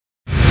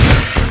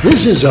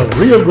This is a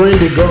Rio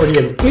Grande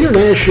Guardian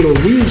International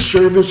News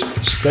Service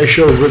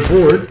special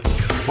report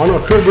on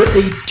October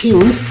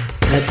 18th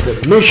at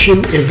the Mission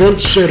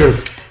Event Center.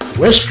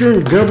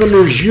 Western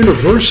Governors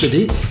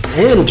University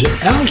and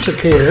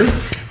AltaCare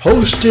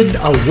hosted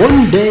a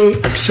one-day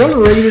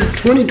accelerated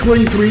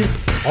 2023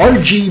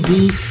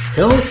 RGV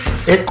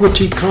Health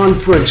Equity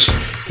Conference.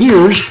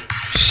 Here's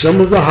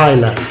some of the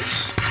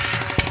highlights.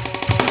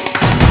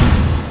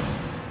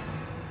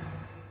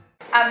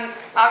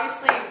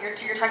 Obviously,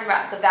 you're talking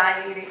about the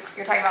value.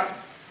 You're talking about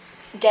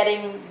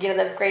getting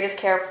the greatest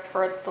care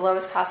for the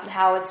lowest cost and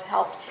how it's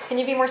helped. Can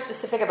you be more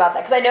specific about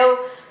that? Because I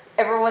know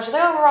everyone's just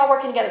like, oh, we're all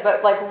working together,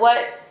 but like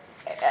what?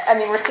 I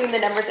mean, we're seeing the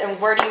numbers, and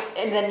where do you?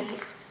 And then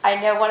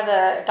I know one of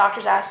the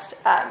doctors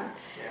asked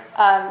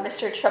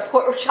Mr.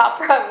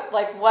 Chopra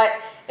like what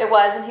it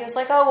was, and he was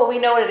like, oh, well, we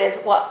know what it is.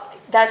 Well,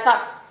 that's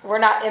not. We're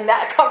not in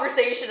that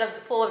conversation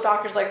full of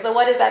doctors. Like, so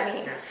what does that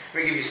mean? Yeah.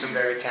 Let me give you some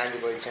very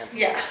tangible examples.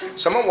 Yeah.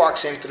 Someone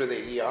walks in through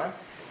the ER,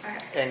 okay,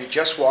 and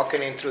just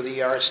walking in through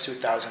the ER is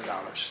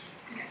 $2,000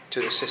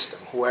 to the system.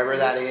 Whoever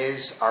that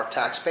is, our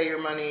taxpayer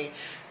money,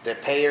 the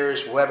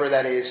payers, whoever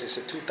that is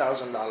a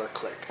 $2,000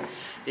 click.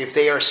 If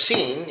they are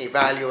seen,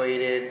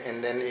 evaluated,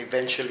 and then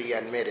eventually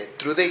admitted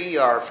through the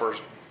ER for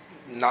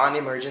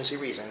non-emergency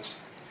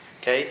reasons,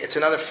 okay, it's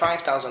another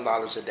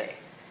 $5,000 a day.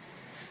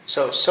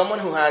 So someone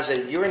who has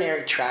a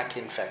urinary tract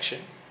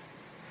infection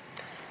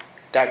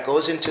that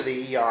goes into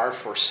the ER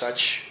for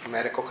such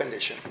medical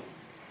condition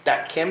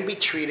that can be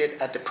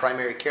treated at the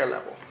primary care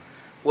level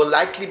will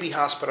likely be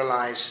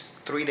hospitalized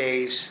 3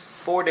 days,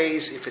 4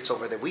 days if it's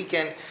over the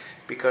weekend,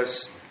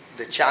 because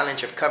the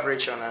challenge of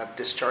coverage on a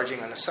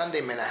discharging on a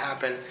Sunday may not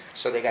happen,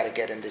 so they got to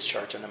get in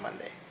discharge on a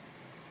Monday.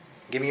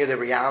 Giving you the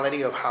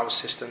reality of how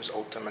systems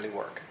ultimately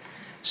work.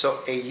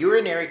 So a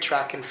urinary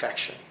tract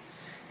infection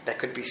that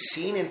could be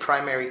seen in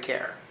primary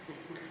care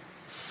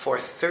for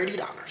 $30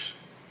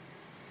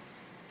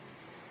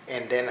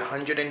 and then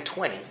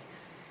 $120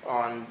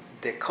 on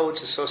the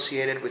codes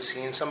associated with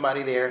seeing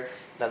somebody there,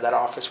 that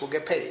office will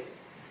get paid.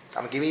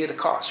 I'm giving you the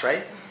cost,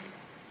 right?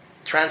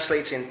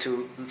 Translates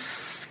into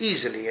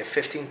easily a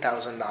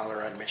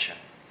 $15,000 admission.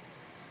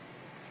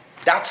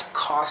 That's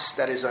cost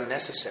that is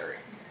unnecessary.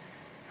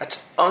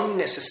 That's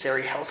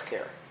unnecessary health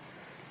care.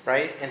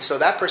 Right? And so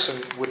that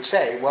person would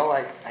say, well,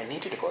 I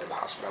needed to go to the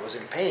hospital. I was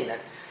in pain.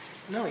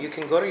 No, you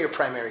can go to your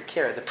primary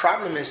care. The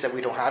problem is that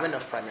we don't have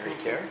enough primary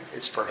care.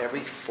 It's for every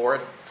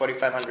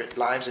 4,500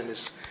 lives in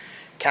this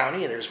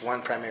county, there's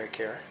one primary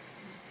care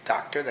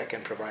doctor that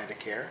can provide the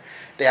care.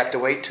 They have to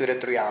wait 2 to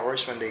 3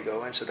 hours when they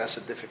go, and so that's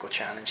a difficult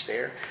challenge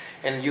there.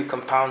 And you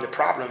compound the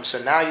problem.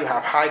 So now you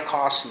have high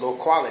cost, low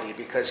quality,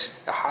 because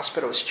the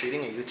hospital is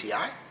treating a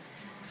UTI.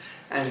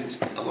 And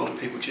a lot of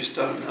people just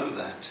don't know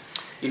that.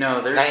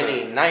 There's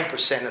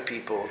 99% of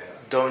people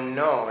don't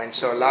know, and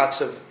so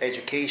lots of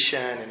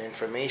education and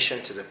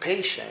information to the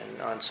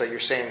patient. And so you're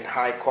saying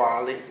high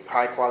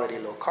quality,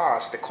 low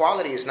cost. The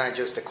quality is not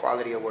just the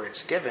quality of where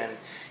it's given;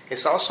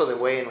 it's also the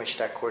way in which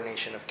that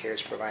coordination of care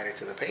is provided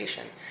to the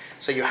patient.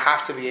 So you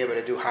have to be able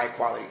to do high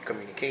quality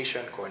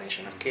communication,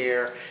 coordination of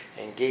care,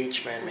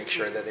 engagement, make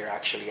sure that they're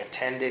actually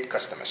attended,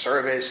 customer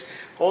service.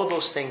 All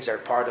those things are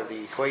part of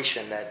the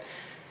equation that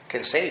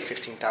can save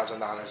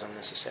 $15,000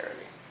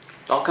 unnecessarily.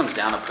 It all comes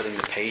down to putting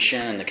the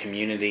patient and the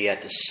community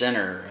at the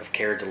center of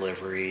care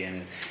delivery.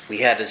 And we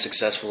had a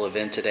successful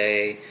event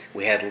today.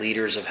 We had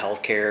leaders of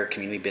healthcare,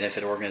 community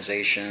benefit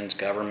organizations,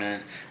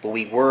 government, but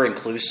we were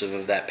inclusive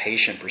of that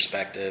patient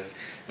perspective.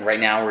 And right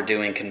now we're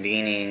doing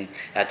convening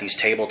at these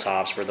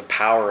tabletops where the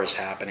power is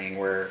happening,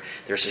 where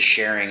there's a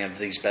sharing of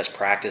these best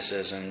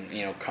practices and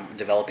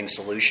developing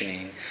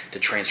solutioning to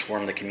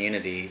transform the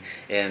community.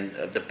 And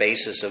the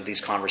basis of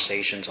these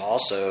conversations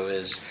also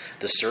is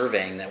the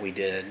surveying that we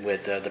did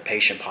with the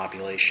patient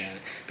population.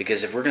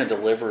 Because if we're going to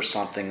deliver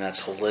something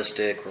that's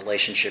holistic,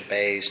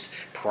 relationship-based,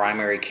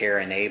 primary care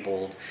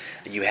enabled,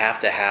 you have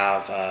to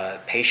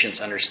have patients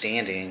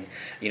understanding,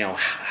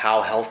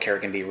 how healthcare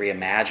can be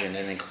reimagined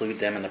and include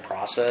them in the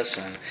process.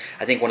 And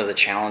I think one of the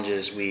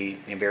challenges we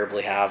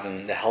invariably have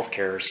in the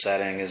healthcare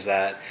setting is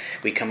that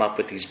we come up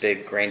with these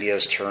big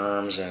grandiose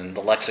terms, and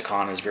the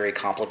lexicon is very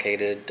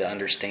complicated to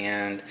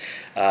understand.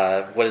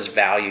 What does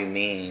value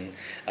mean?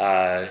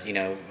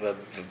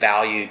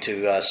 Value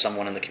to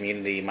someone in the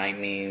community might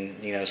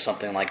mean,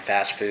 something like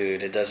fast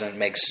food. It doesn't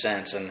make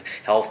sense in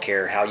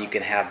healthcare how you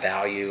can have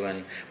value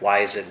and why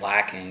is it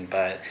lacking.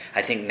 But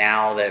I think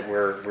now that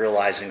we're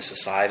realizing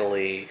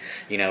societally,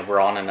 we're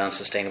on an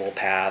unsustainable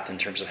path in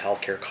terms of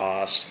healthcare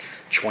costs,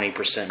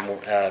 20%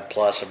 more,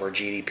 plus of our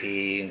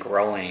GDP and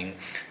growing,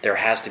 there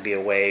has to be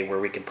a way where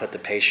we can put the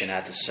patient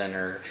at the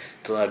center,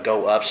 to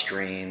go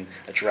upstream,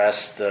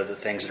 address the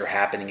things that are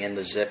happening in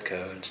the zip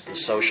codes, the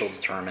social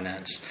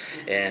determinants,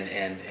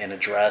 and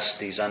address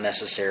these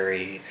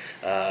unnecessary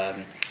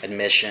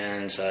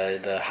admissions,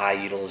 the high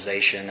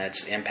utilization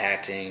that's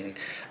impacting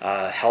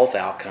health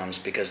outcomes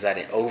because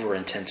that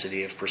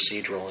over-intensity of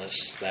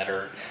proceduralists that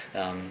are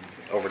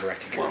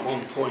over-directing care.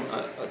 One point,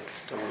 I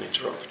don't want to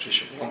interrupt,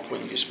 Patricia, but one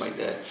point you just made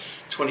there,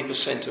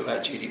 20% of our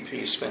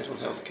GDP is spent on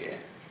healthcare.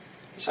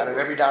 Out of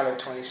every dollar,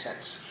 20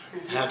 cents.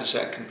 How does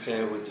that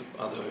compare with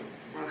the other?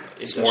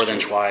 It's more than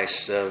industrial-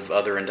 twice of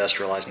other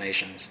industrialized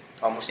nations.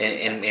 Almost 10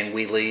 And cents.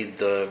 we lead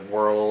the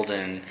world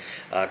in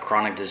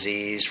chronic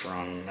disease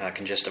from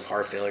congestive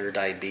heart failure,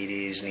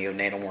 diabetes,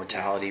 neonatal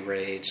mortality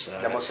rates.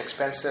 The most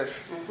expensive,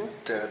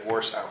 the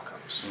worst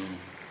outcomes.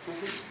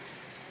 Mm.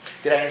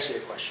 Did I answer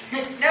your question?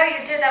 No,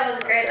 you did. That was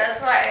great. Okay.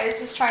 That's why I was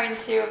just trying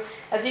to,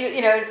 as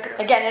you know,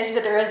 again, as you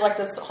said, there is like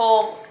this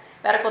whole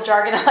medical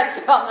jargon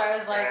lexicon. I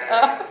was like,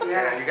 oh.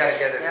 Yeah, you got to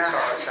get the Yeah.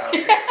 thesaurus out too.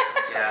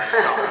 Yeah, it's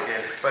not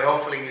good. But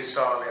hopefully you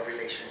saw the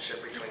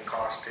relationship between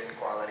cost and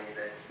quality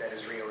that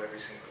is real every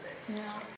single day. Yeah.